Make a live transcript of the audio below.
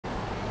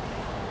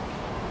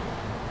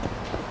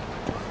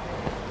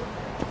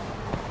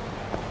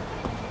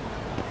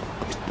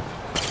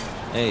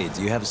Hey,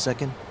 do you have a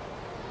second?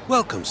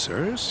 Welcome,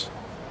 sirs.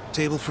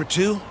 Table for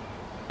two?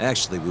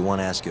 Actually, we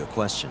want to ask you a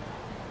question.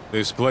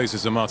 This place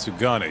is a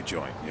Matsugane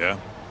joint, yeah?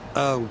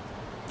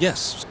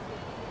 Yes.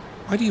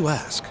 Why do you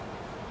ask?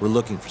 We're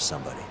looking for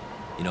somebody.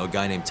 You know a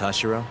guy named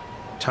Tashiro?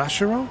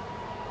 Tashiro?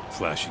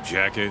 Flashy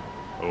jacket,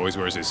 always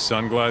wears his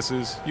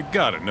sunglasses. You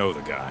gotta know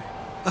the guy.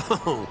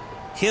 Oh,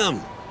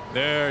 him.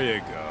 There you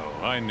go.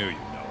 I knew you'd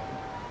know him.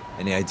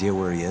 Any idea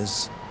where he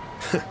is?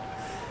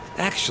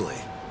 Actually,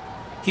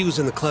 he was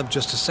in the club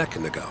just a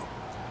second ago.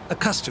 A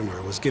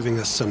customer was giving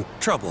us some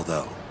trouble,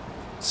 though.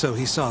 So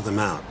he saw them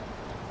out,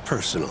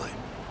 personally.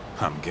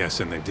 I'm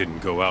guessing they didn't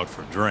go out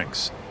for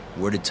drinks.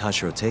 Where did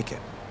Tashiro take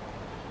him?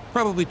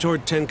 Probably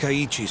toward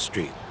Tenkaichi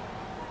Street.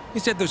 He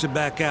said there's a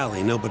back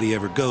alley nobody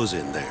ever goes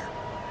in there.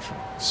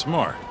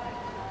 Smart.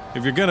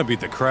 If you're gonna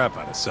beat the crap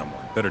out of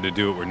someone, better to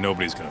do it where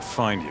nobody's gonna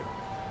find you.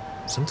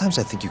 Sometimes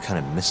I think you kind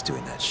of miss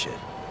doing that shit.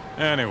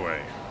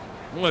 Anyway,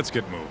 let's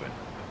get moving.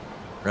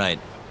 Right.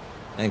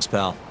 Thanks,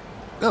 pal.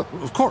 Oh,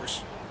 of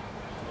course.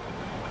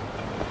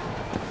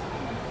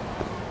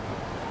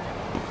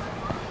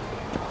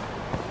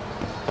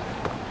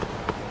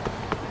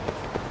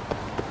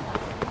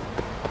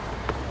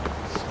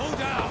 Slow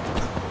down!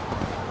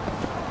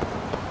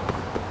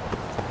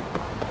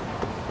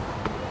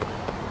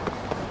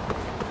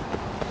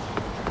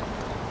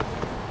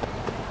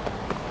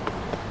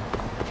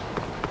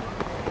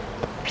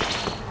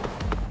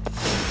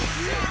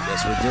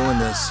 Guess we're doing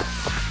this.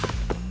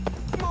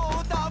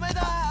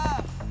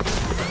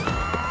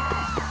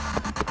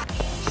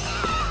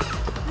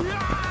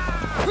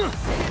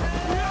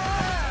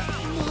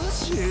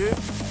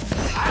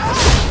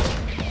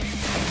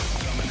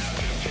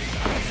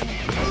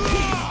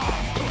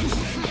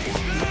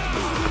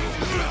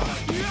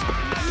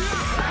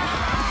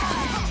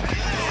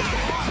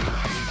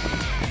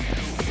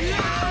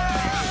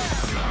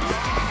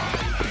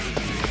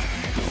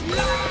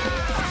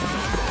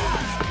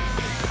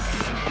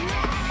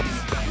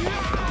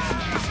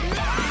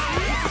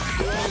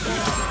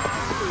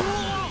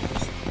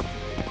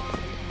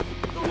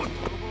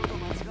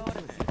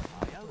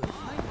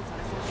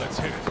 Let's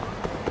hit it.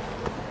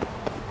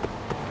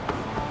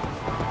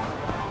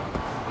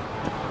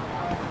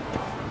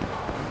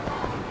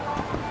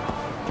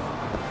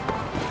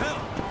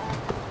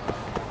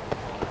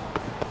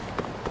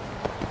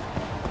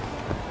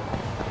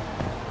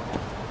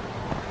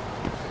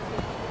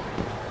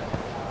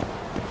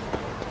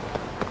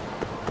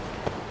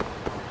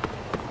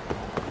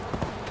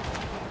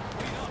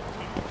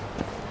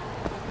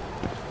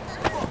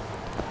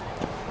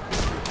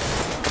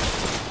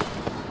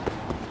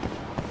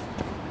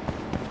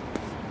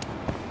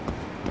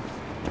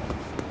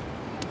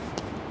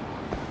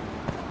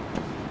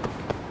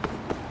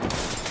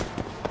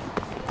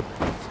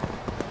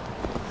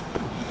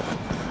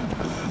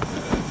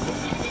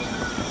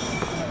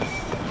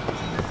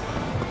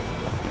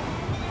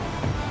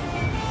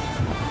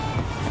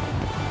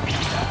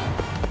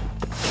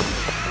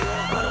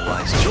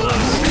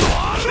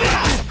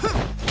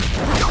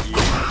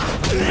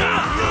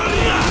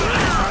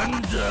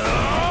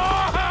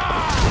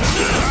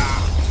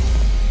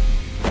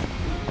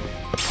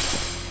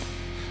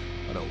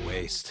 What a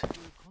waste.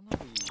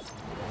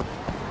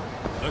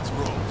 Let's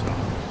roll, Tom.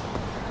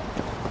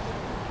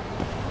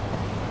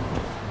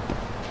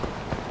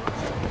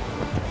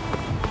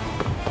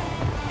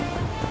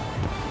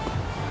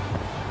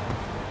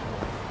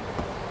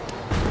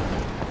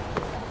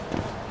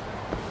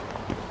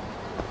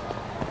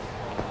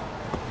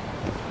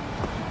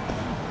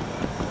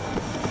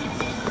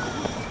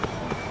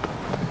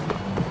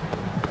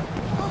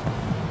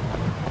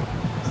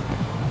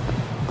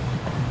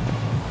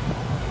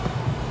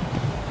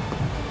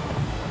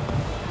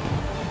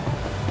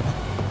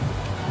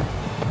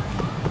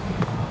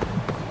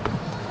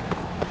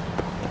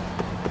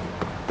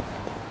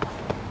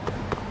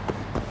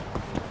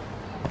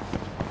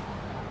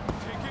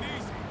 Take it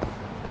easy.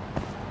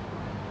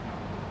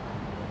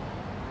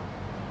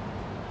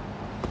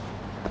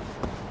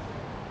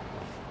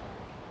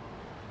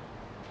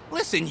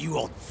 Listen, you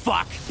old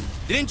fuck.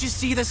 Didn't you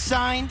see the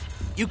sign?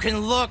 You can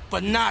look,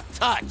 but not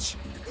touch.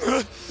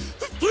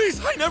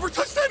 Please, I never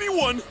touched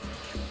anyone!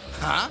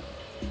 Huh?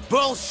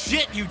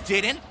 Bullshit, you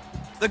didn't.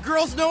 The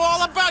girls know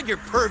all about your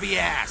pervy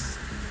ass.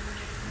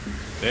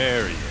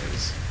 There he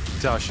is.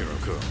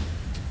 Tashiro-kun.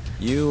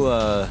 You,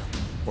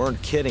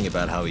 weren't kidding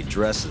about how he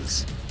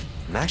dresses.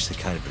 I'm actually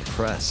kind of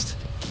impressed.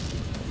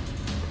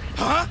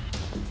 Huh?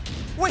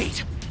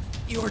 Wait,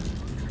 you're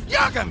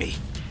Yagami.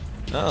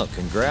 Oh,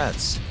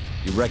 congrats.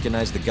 You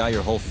recognize the guy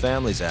your whole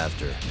family's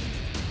after.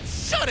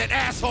 Shut it,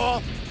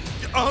 asshole.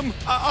 I'm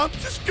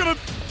just gonna...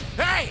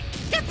 Hey,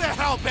 get the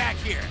hell back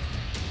here.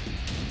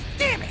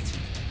 Damn it.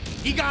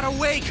 He got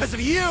away because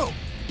of you.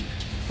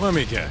 Let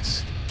me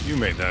guess. You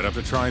made that up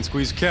to try and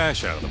squeeze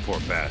cash out of the poor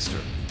bastard.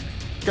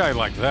 Guy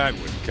like that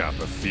wouldn't cop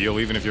a feel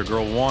even if your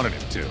girl wanted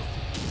him to.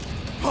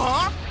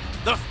 Huh?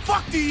 The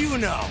fuck do you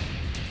know?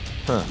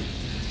 Huh.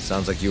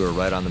 Sounds like you were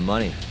right on the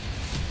money.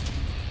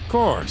 Of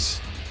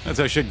course. That's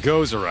how shit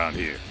goes around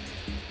here.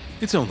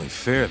 It's only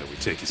fair that we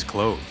take his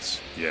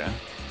clothes, yeah?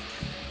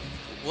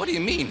 What do you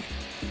mean?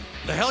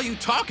 The hell are you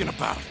talking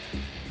about?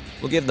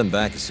 We'll give them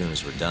back as soon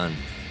as we're done.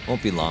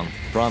 Won't be long,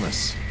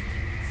 promise.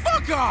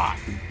 Fuck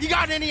off! You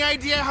got any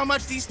idea how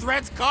much these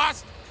threads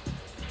cost?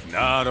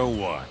 Not a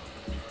what.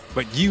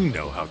 But you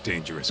know how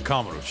dangerous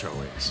Kamurocho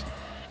is.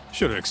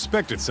 Should have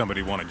expected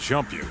somebody want to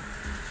jump you.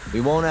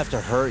 We won't have to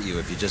hurt you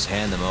if you just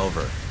hand them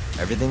over.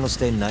 Everything will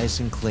stay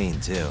nice and clean,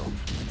 too.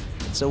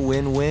 It's a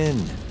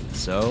win-win.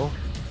 So,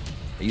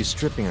 are you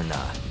stripping or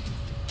not?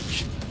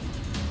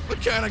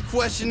 What kind of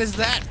question is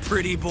that,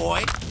 pretty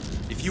boy?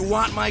 If you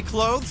want my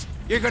clothes,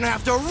 you're gonna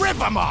have to rip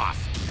them off!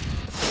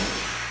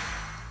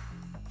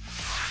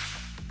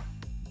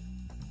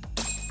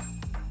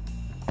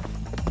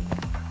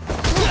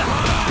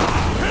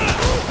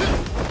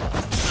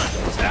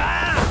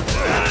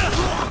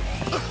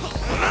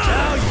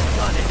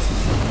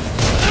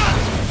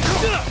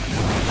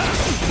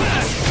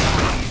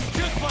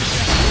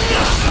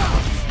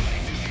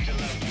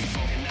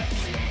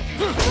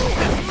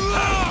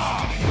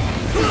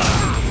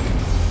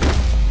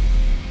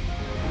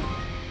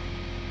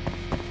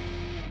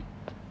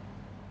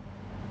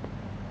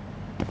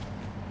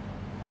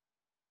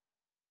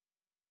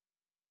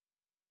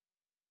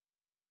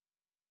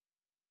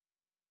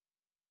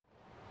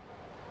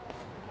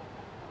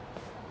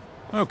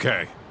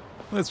 Okay,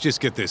 let's just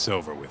get this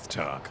over with,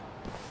 Talk.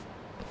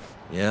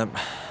 Yep.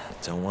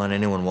 Don't want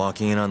anyone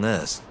walking in on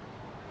this.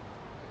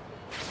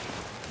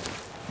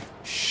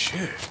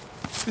 Shit.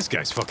 This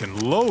guy's fucking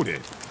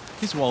loaded.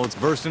 His wallet's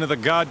burst into the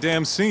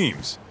goddamn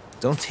seams.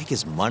 Don't take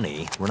his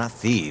money. We're not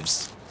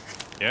thieves.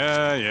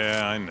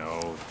 Yeah, I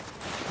know.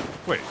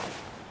 Wait,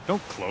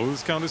 don't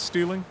clothes count as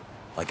stealing?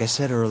 Like I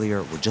said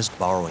earlier, we're just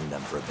borrowing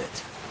them for a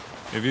bit.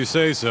 If you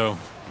say so.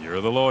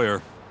 You're the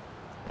lawyer.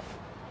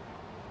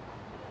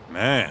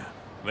 Man,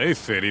 they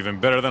fit even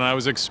better than I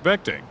was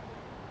expecting.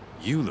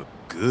 You look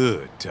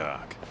good,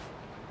 Doc.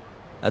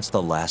 That's the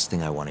last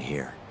thing I want to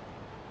hear.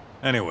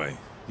 Anyway,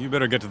 you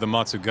better get to the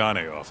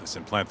Matsugane office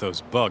and plant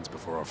those bugs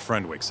before our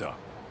friend wakes up.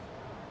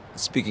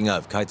 Speaking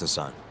of,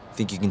 Kaito-san,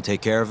 think you can take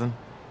care of him?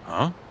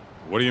 Huh?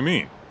 What do you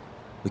mean?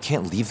 We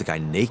can't leave the guy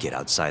naked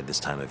outside this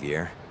time of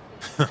year.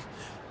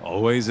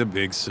 Always a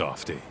big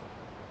softy.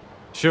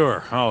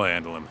 Sure, I'll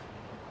handle him.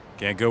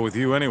 Can't go with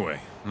you anyway,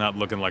 not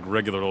looking like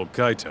regular old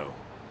Kaito.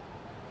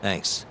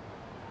 Thanks.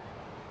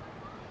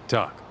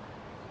 Doc,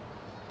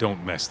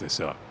 don't mess this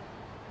up.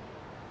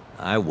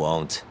 I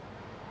won't.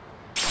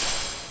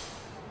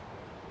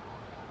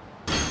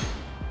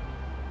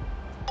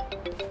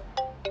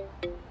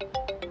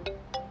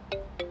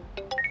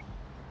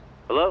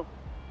 Hello?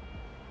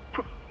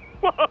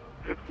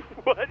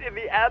 What in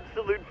the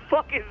absolute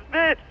fuck is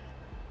this?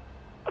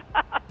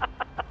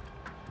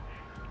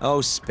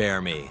 Oh,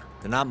 spare me.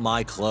 They're not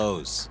my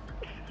clothes.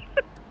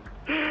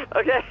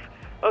 Okay,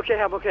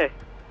 I'm okay.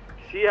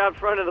 See you out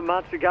front of the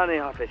Matsugane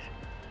office.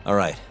 All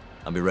right,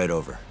 I'll be right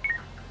over.